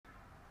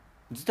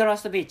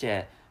Zdrowaś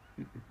wiecie,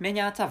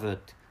 меня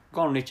зовут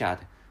Gon Richard.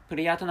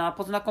 Приятно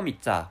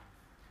познакомиться.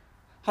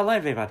 Hello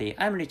everybody,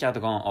 I'm Richard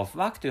Gon of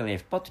Work to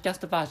Live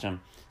podcast version.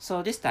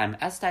 So this time,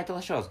 as title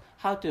shows,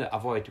 how to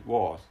avoid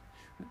wars,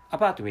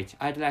 about which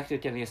I'd like to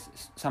tell you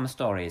some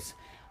stories.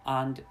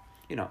 And,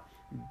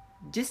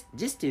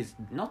 just is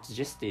not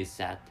just is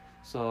that.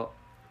 So,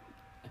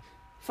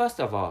 first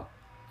of all,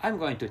 I'm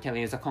going to tell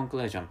you the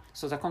conclusion.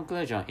 So the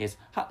conclusion is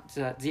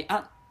the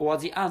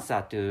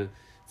answer to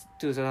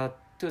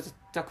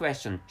the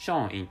question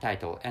shown in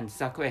title, and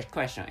the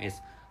question is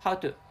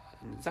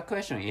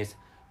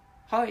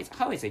how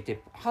is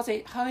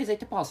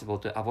it possible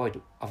to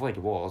avoid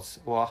wars,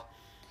 or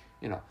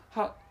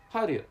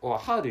how do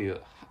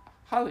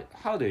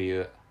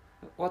you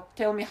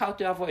tell me how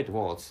to avoid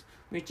wars,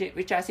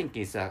 which I think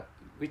is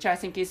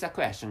a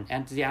question,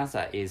 and the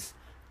answer is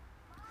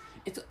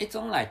it's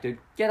alright to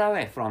get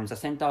away from the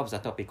center of the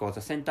topic, or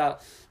the center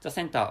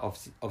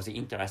of the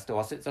interest,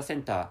 or the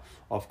center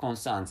of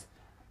concerns,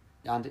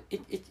 and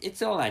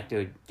it's alright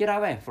to get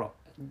away from.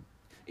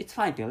 It's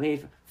fine to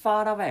live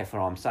far away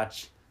from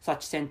such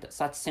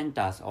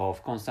centers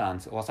of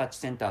concerns, or such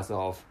centers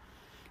of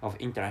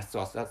interest,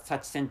 or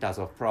such centers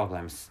of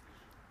problems.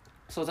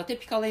 So the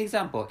typical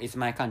example is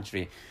my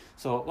country.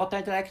 So what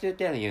I'd like to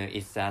tell you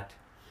is that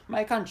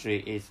my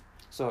country is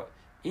so.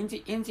 In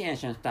the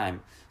ancient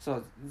time,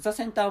 so the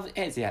center of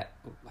Asia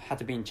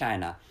had been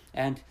China,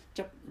 and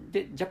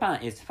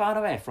Japan is far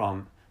away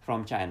from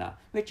China,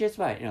 which is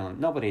why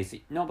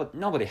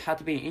nobody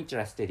had been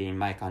interested in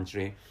my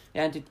country,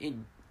 and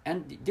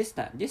this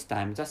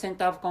time the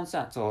center of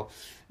concern. So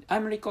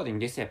I'm recording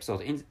this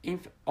episode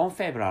on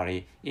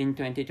February in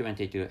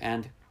 2022,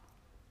 and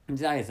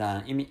there is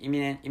an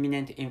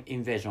imminent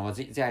invasion, or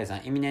there is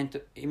an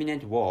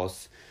imminent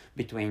wars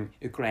between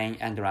Ukraine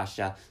and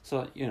Russia.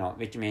 So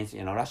which means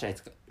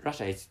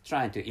Russia is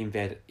trying to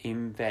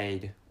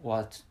invade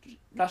what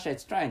Russia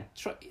is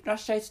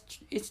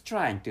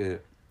trying to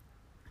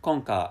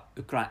conquer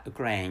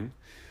Ukraine,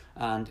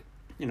 and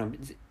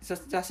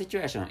the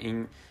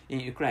situation in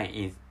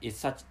Ukraine is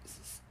such.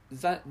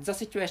 The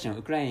situation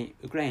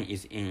Ukraine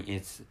is in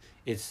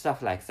is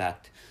stuff like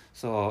that.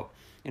 So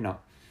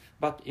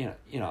but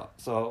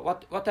so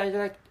what I'd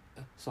like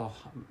so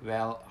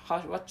well how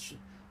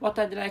what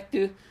I'd like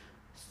to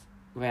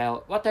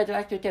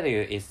tell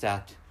you is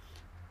that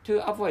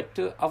to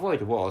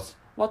avoid wars,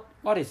 what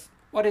is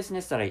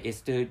necessary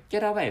is to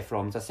get away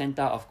from the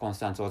center of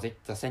concerns, or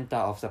the center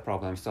of the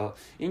problem. So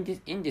in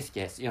this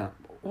case,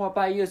 or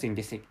by using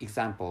this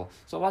example,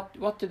 so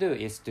what to do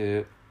is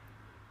to,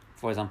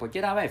 for example,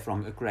 get away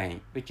from Ukraine,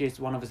 which is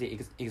one of the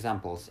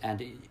examples,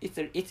 and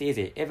it's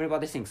easy.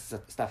 Everybody thinks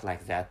stuff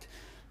like that,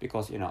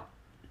 because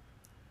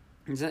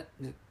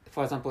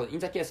for example, in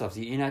the case of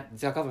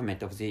the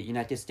government of the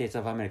United States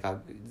of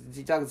America,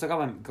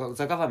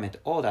 the government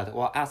ordered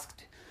or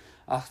asked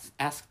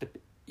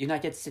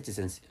United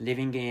citizens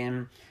living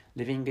in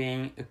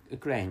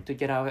Ukraine to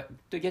get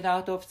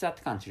out of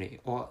that country,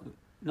 or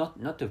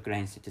not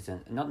Ukraine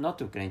citizens,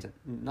 not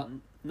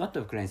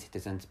Ukraine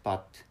citizens,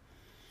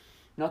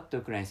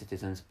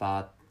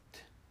 but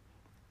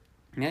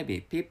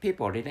maybe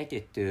people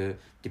related to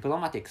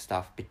diplomatic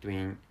stuff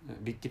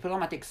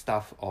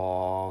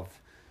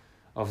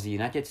of the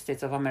United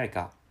States of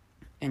America.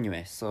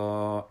 Anyway,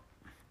 so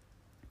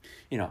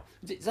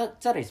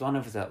that is one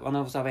of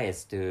the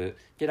ways to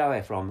get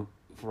away from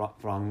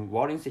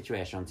warring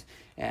situations.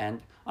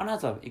 And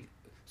another,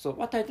 so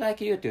what I'd like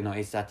you to know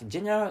is that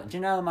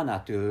general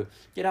manner to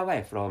get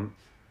away from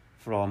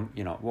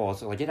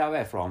wars, or get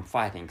away from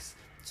fightings.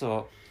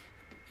 So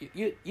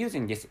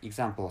using this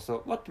example,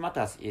 so what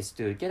matters is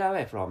to get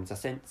away from the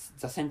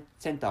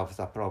center of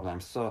the problem.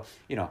 So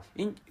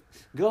in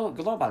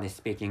globally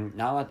speaking,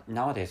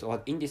 nowadays,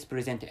 or in this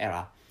present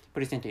era,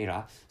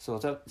 so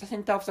the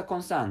center of the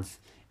concerns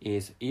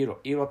is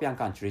European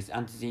countries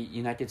and the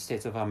United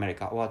States of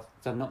America, or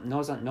the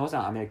Northern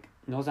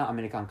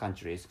American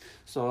countries.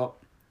 So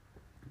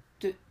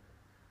to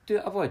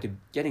avoid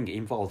getting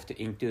involved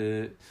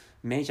into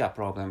major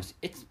problems,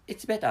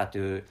 it's better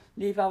to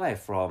live away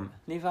from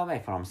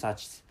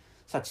such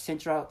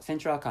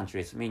central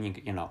countries.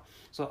 Meaning,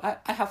 so I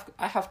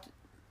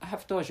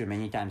have told you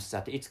many times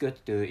that it's good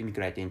to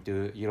immigrate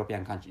into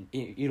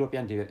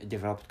European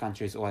developed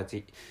countries, or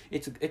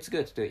it's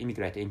good to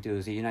immigrate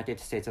into the United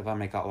States of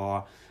America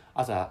or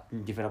other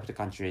developed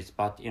countries.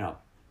 But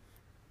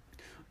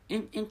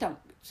in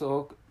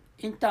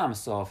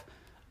terms of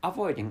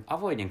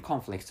avoiding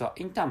conflicts, so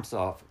in terms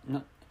of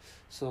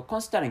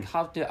considering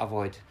how to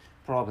avoid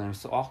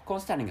problems, or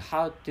considering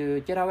how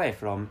to get away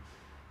from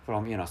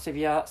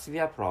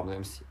severe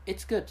problems,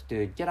 it's good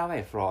to get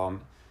away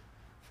from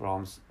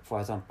for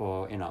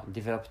example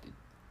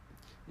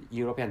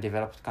European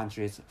developed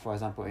countries, for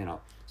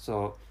example.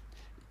 So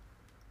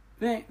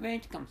when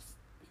it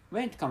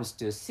comes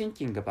to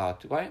thinking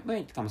about, when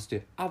it comes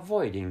to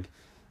avoiding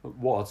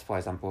wars, for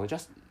example,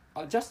 just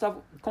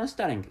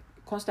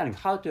considering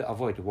how to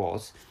avoid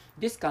wars,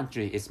 this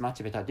country is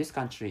much better. This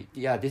country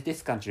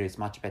is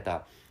much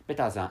better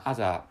than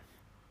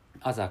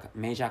other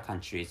major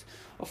countries.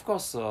 Of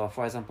course,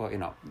 for example,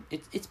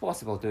 it's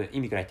possible to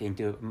immigrate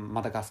into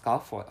Madagascar,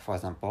 for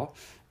example.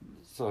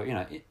 So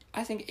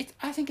I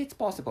think it's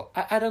possible.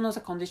 I don't know the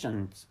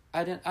conditions.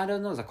 I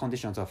don't know the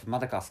conditions of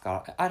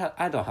Madagascar.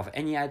 I don't have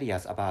any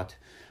ideas about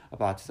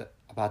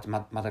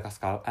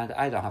Madagascar, and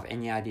I don't have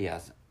any idea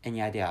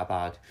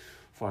about,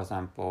 for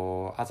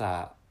example,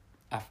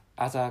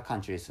 other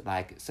countries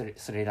like Sri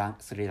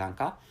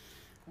Lanka,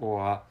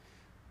 or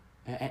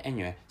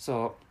anyway.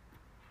 So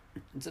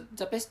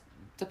the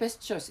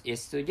best choice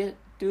is to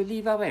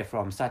live away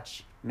from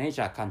such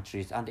major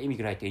countries and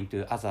immigrate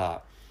into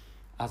other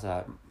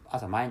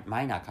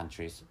minor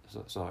countries.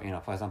 So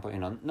for example,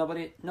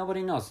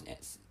 nobody knows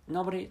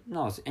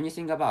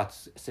anything about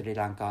Sri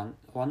Lanka,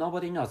 or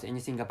nobody knows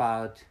anything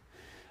about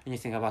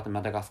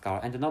Madagascar,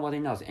 and nobody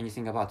knows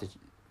anything about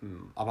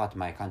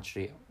my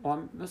country.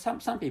 Or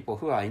some people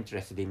who are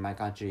interested in my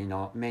country,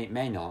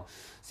 may know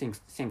things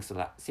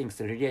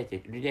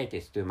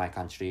related to my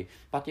country.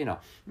 But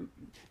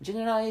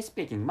generally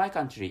speaking, my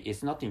country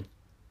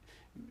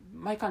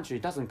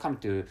doesn't come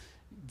to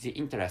the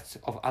interests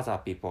of other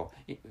people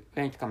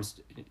when it comes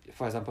to,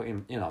 for example,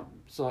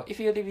 so if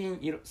you live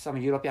in some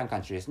European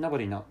countries,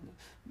 nobody know,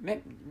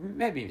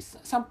 maybe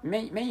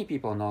many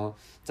people know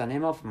the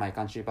name of my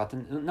country, but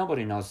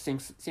nobody knows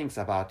things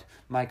about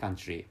my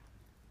country.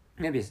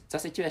 Maybe the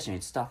situation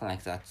is stuff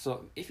like that.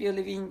 So if you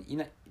live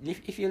in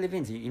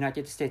the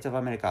United States of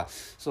America,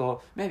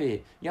 so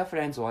maybe your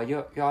friends or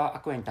your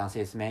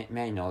acquaintances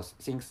may know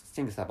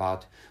things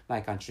about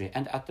my country,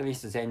 and at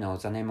least they know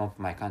the name of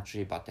my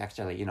country, but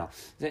actually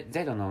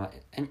they don't know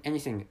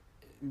anything.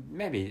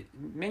 Maybe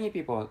many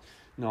people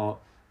know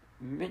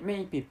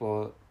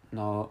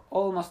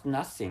almost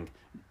nothing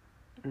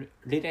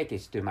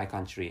related to my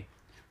country.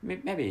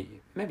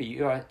 Maybe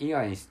you are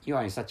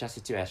in such a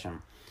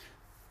situation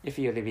if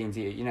you live in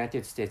the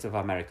United States of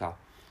America.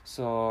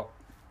 So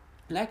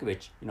like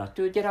which,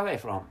 to get away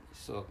from,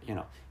 so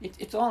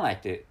it's all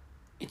right to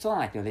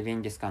live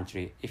in this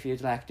country if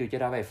you'd like to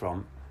get away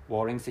from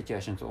warring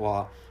situations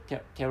or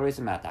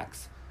terrorism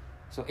attacks.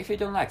 So if you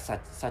don't like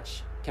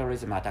such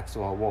terrorism attacks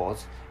or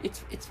wars,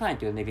 it's fine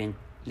to live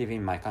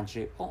in my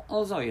country.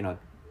 Also,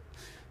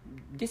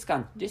 this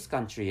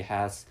country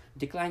has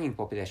declining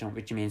population,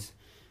 which means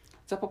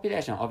the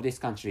population of this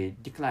country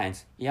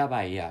declines year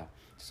by year.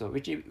 So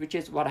which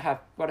is what I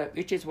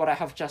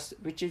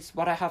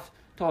have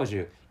told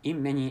you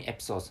in many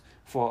episodes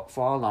for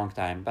a long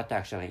time. But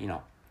actually,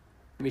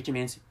 which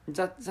means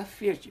that the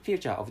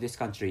future of this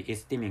country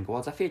is dimming,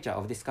 or the future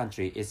of this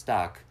country is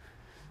dark.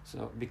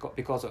 So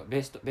because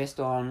based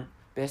on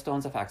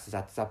the fact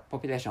that the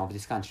population of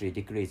this country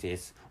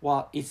decreases,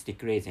 or is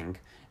decreasing,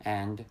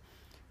 and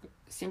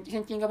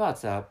thinking about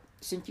the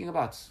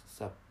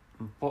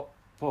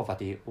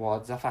poverty, or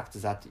the fact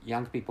that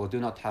young people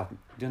do not have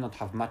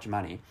much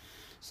money.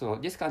 So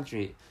this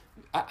country,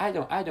 I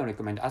don't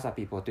recommend other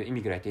people to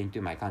immigrate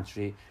into my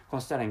country,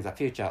 considering the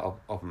future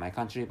of my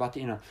country. But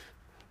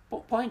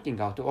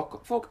pointing out or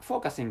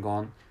focusing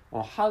on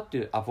how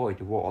to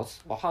avoid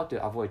wars, or how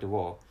to avoid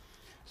war.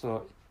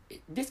 So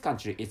this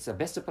country is the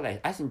best place.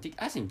 I think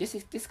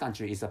this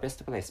country is the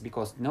best place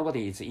because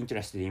nobody is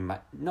interested in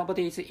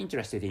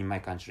my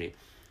country.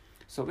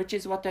 So which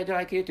is what I'd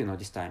like you to know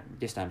this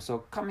time.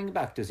 So coming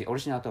back to the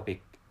original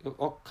topic,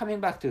 or coming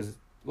back to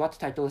what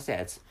title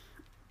says,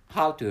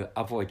 how to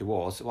avoid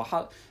wars, or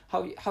how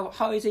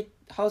the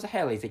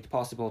hell is it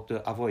possible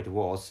to avoid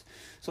wars?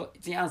 So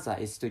the answer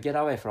is to get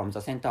away from the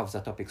center of the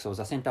topic, so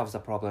the center of the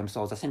problem,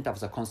 so the center of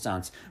the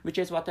concerns, which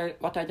is what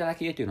I'd like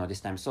you to know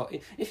this time. So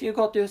if you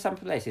go to some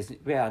places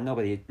where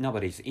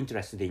nobody's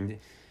interested in,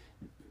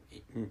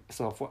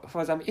 so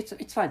for example,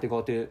 it's fine to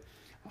go to.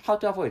 How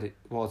to avoid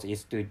wars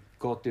is to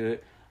go to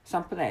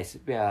some place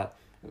where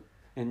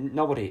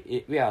nobody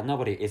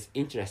is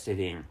interested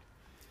in.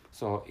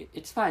 So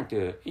it's fine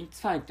to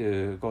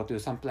go to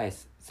some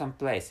places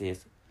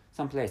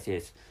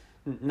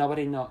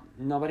nobody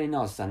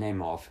knows the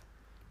name of,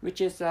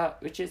 which is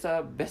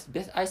best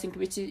I think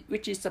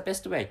which is the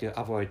best way to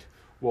avoid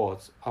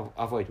wars or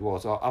avoid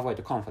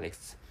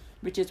conflicts,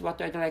 which is what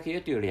I'd like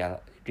you to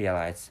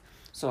realize.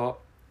 So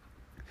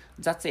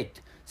that's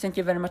it. Thank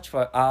you very much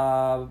for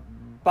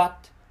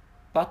but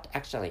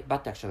actually,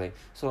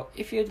 so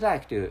if you'd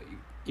like to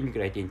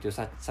immigrate into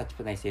such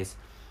places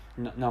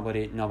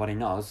nobody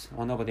knows,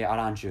 or nobody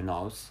around you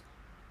knows,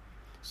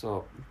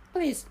 so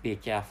please be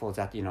careful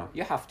that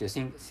you have to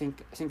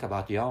think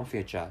about your own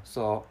future.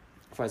 So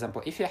for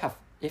example, if you have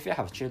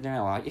children,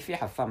 or if you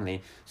have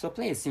family, so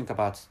please think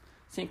about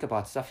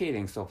the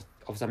feelings of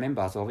the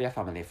members of your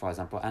family, for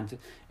example, and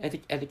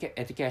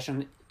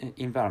education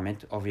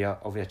environment of your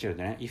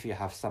children, if you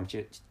have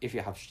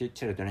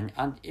children,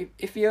 and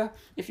if you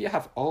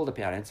have older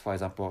parents, for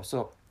example.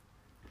 So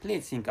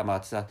please think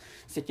about the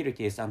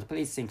securities, and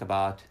please think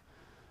about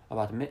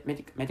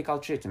medical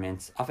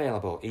treatments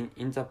available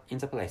in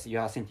the place you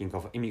are thinking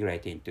of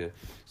immigrating to.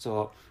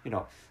 So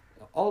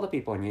all the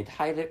people need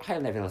high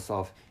levels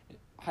of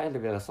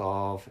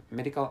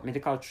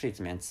medical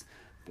treatments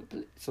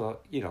So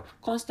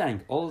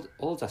considering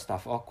all the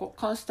stuff, or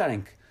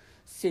considering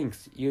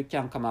things you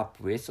can come up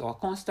with, or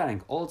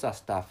considering all the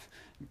stuff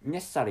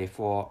necessary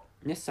for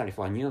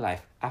a new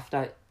life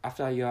after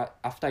your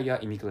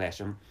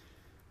immigration,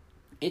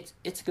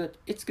 it's good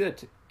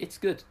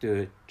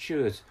to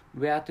choose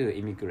where to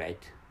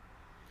immigrate.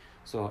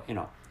 So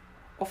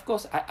of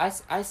course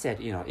I said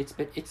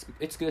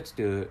it's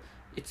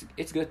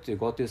good to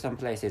go to some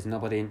places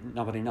nobody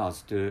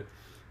knows to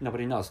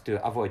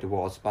avoid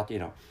wars, but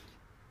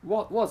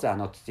wars are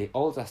not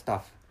all the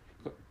stuff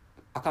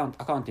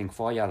accounting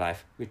for your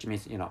life, which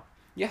means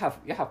you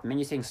have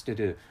many things to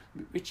do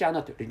which are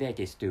not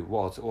related to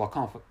wars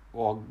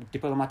or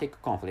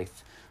diplomatic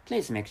conflicts.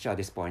 Please make sure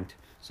this point.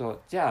 So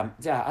there are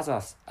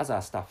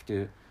other stuff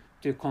to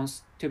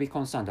be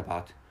concerned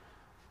about.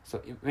 So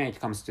when it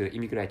comes to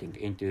immigrating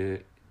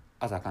into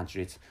other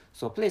countries,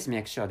 so please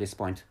make sure this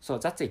point. So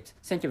that's it.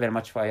 Thank you very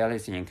much for your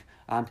listening,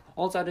 and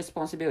all the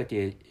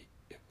responsibility.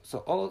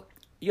 So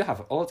you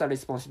have all the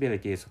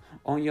responsibilities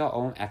on your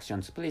own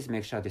actions. Please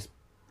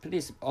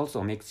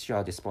also make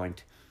sure this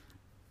point,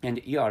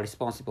 and you are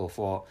responsible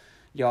for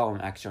your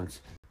own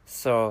actions.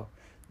 So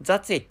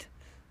that's it.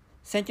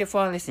 Thank you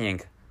for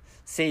listening.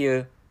 See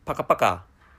you. Paka paka.